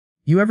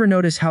You ever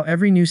notice how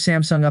every new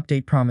Samsung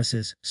update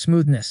promises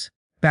smoothness,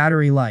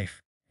 battery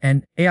life,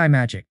 and AI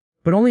magic,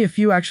 but only a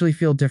few actually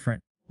feel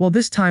different? Well,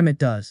 this time it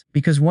does,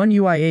 because One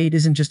UI 8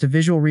 isn't just a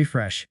visual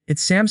refresh,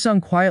 it's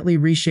Samsung quietly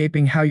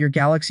reshaping how your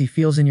Galaxy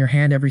feels in your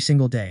hand every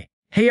single day.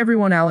 Hey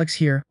everyone, Alex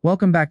here,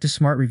 welcome back to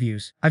Smart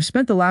Reviews. I've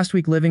spent the last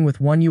week living with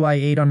One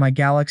UI 8 on my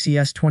Galaxy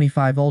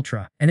S25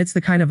 Ultra, and it's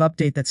the kind of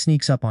update that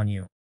sneaks up on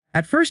you.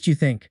 At first you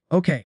think,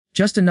 okay,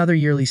 just another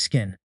yearly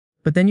skin.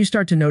 But then you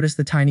start to notice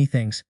the tiny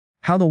things.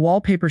 How the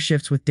wallpaper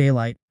shifts with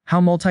daylight,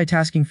 how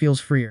multitasking feels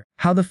freer,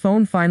 how the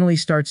phone finally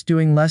starts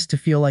doing less to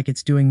feel like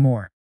it's doing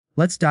more.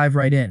 Let's dive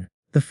right in.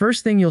 The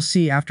first thing you'll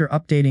see after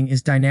updating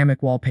is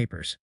dynamic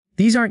wallpapers.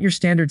 These aren't your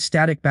standard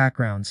static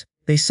backgrounds,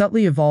 they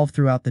subtly evolve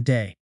throughout the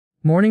day.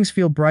 Mornings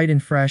feel bright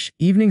and fresh,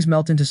 evenings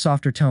melt into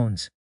softer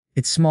tones.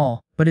 It's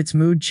small, but it's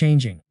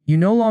mood-changing. You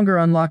no longer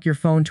unlock your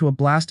phone to a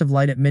blast of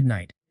light at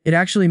midnight. It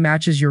actually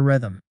matches your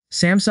rhythm.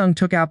 Samsung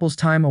took Apple's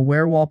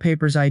time-aware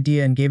wallpapers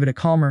idea and gave it a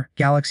calmer,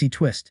 Galaxy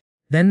twist.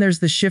 Then there's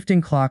the shifting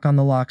clock on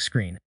the lock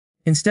screen.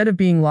 Instead of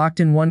being locked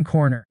in one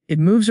corner, it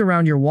moves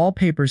around your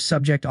wallpaper's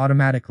subject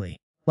automatically.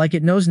 Like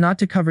it knows not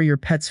to cover your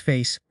pet's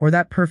face or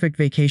that perfect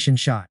vacation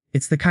shot.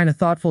 It's the kind of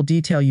thoughtful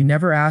detail you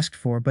never asked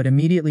for but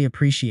immediately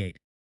appreciate.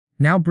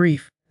 Now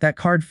brief, that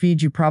card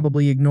feed you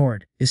probably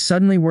ignored, is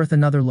suddenly worth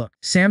another look.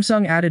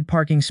 Samsung added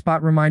parking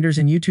spot reminders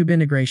and YouTube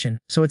integration,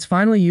 so it's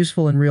finally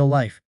useful in real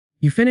life.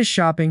 You finish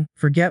shopping,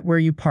 forget where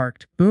you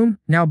parked, boom,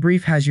 now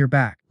Brief has your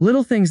back.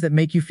 Little things that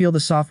make you feel the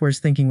software's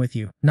thinking with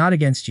you, not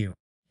against you.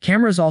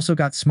 Cameras also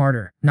got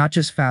smarter, not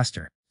just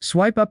faster.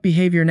 Swipe up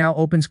behavior now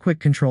opens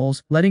quick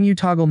controls, letting you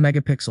toggle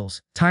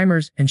megapixels,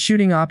 timers, and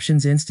shooting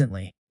options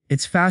instantly.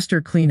 It's faster,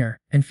 cleaner,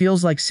 and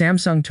feels like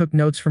Samsung took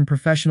notes from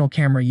professional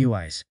camera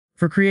UIs.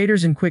 For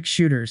creators and quick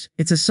shooters,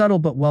 it's a subtle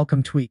but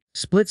welcome tweak.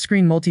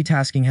 Split-screen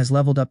multitasking has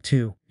leveled up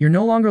too. You're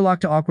no longer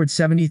locked to awkward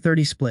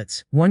 70-30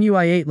 splits. One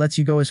UI 8 lets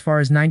you go as far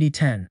as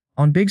 90-10.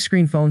 On big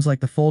screen phones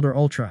like the Fold or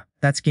Ultra,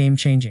 that's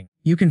game-changing.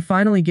 You can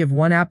finally give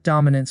one app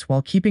dominance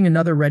while keeping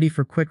another ready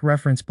for quick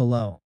reference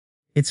below.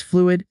 It's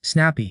fluid,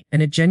 snappy,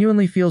 and it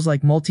genuinely feels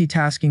like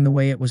multitasking the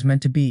way it was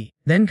meant to be.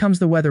 Then comes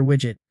the weather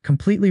widget,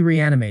 completely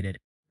reanimated.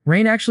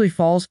 Rain actually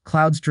falls,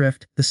 clouds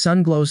drift, the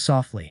sun glows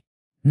softly.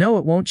 No,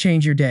 it won't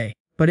change your day,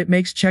 but it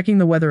makes checking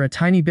the weather a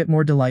tiny bit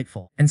more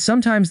delightful. And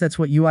sometimes that's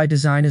what UI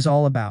design is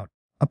all about.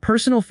 A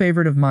personal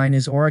favorite of mine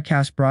is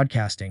Auracast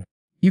broadcasting.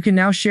 You can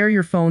now share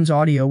your phone's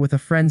audio with a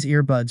friend's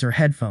earbuds or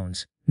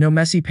headphones. No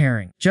messy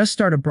pairing. Just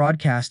start a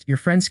broadcast, your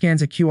friend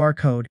scans a QR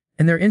code,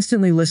 and they're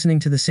instantly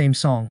listening to the same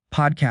song,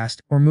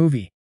 podcast, or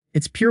movie.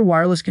 It's pure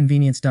wireless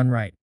convenience done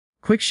right.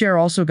 QuickShare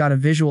also got a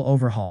visual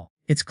overhaul.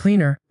 It's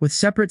cleaner, with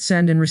separate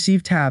send and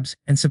receive tabs,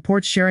 and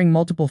supports sharing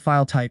multiple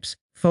file types,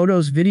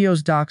 photos,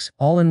 videos, docs,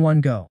 all in one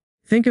go.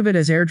 Think of it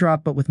as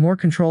AirDrop but with more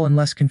control and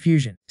less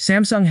confusion.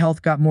 Samsung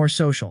Health got more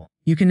social.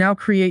 You can now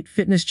create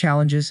fitness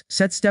challenges,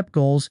 set step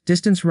goals,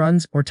 distance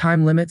runs, or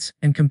time limits,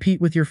 and compete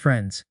with your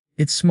friends.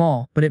 It's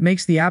small, but it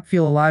makes the app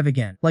feel alive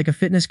again, like a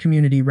fitness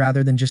community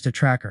rather than just a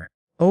tracker.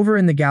 Over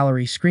in the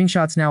gallery,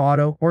 screenshots now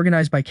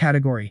auto-organized by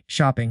category,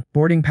 shopping,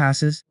 boarding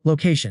passes,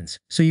 locations,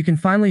 so you can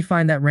finally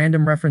find that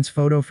random reference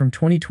photo from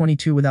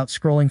 2022 without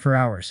scrolling for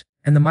hours.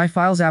 And the My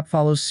Files app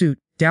follows suit.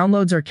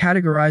 Downloads are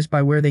categorized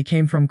by where they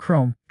came from: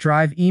 Chrome,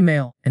 Drive,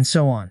 email, and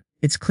so on.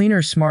 It's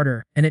cleaner,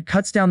 smarter, and it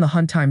cuts down the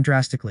hunt time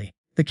drastically.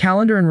 The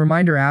calendar and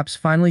reminder apps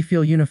finally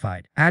feel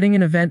unified. Adding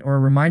an event or a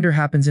reminder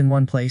happens in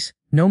one place,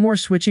 no more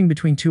switching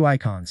between two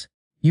icons.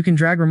 You can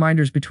drag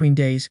reminders between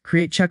days,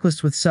 create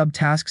checklists with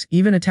sub-tasks,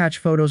 even attach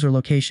photos or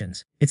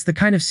locations. It's the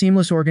kind of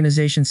seamless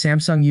organization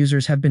Samsung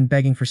users have been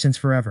begging for since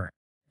forever.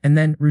 And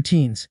then,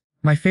 routines.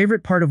 My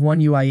favorite part of One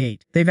UI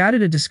 8. They've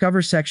added a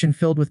Discover section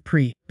filled with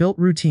pre-built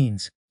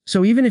routines.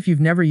 So even if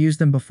you've never used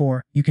them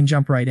before, you can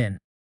jump right in.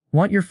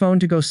 Want your phone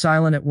to go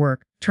silent at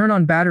work, turn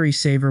on battery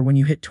saver when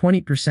you hit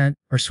 20%,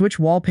 or switch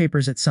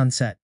wallpapers at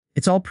sunset?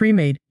 It's all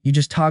pre-made, you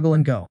just toggle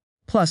and go.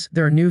 Plus,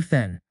 there are new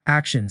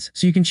actions,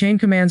 so you can chain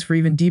commands for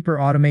even deeper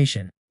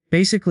automation.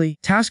 Basically,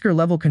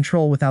 tasker-level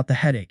control without the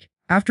headache.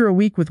 After a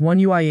week with One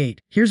UI 8,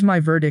 here's my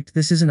verdict: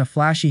 this isn't a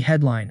flashy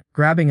headline,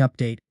 grabbing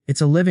update,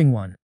 it's a living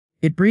one.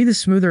 It breathes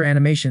smoother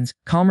animations,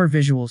 calmer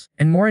visuals,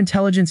 and more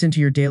intelligence into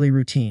your daily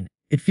routine.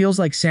 It feels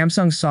like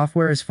Samsung's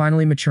software is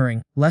finally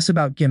maturing, less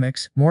about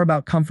gimmicks, more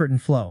about comfort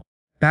and flow.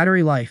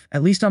 Battery life,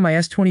 at least on my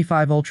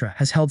S25 Ultra,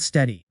 has held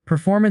steady.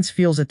 Performance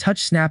feels a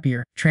touch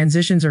snappier,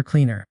 transitions are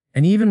cleaner,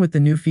 and even with the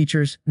new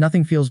features,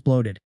 nothing feels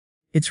bloated.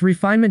 It's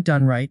refinement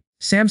done right,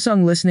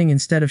 Samsung listening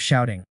instead of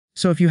shouting.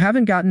 So if you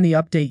haven't gotten the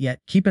update yet,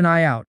 keep an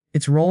eye out.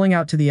 It's rolling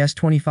out to the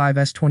S25,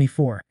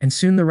 S24, and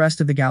soon the rest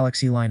of the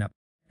Galaxy lineup.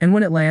 And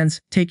when it lands,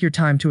 take your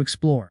time to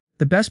explore.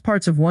 The best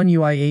parts of One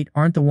UI 8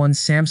 aren't the ones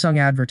Samsung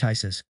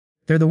advertises.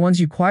 They're the ones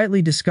you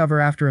quietly discover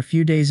after a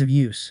few days of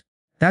use.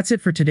 That's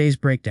it for today's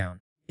breakdown.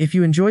 If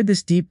you enjoyed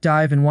this deep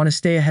dive and want to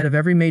stay ahead of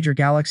every major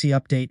Galaxy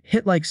update,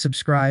 hit like,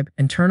 subscribe,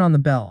 and turn on the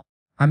bell.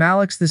 I'm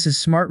Alex, this is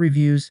Smart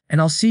Reviews, and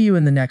I'll see you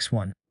in the next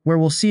one, where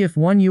we'll see if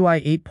One UI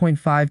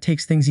 8.5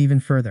 takes things even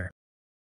further.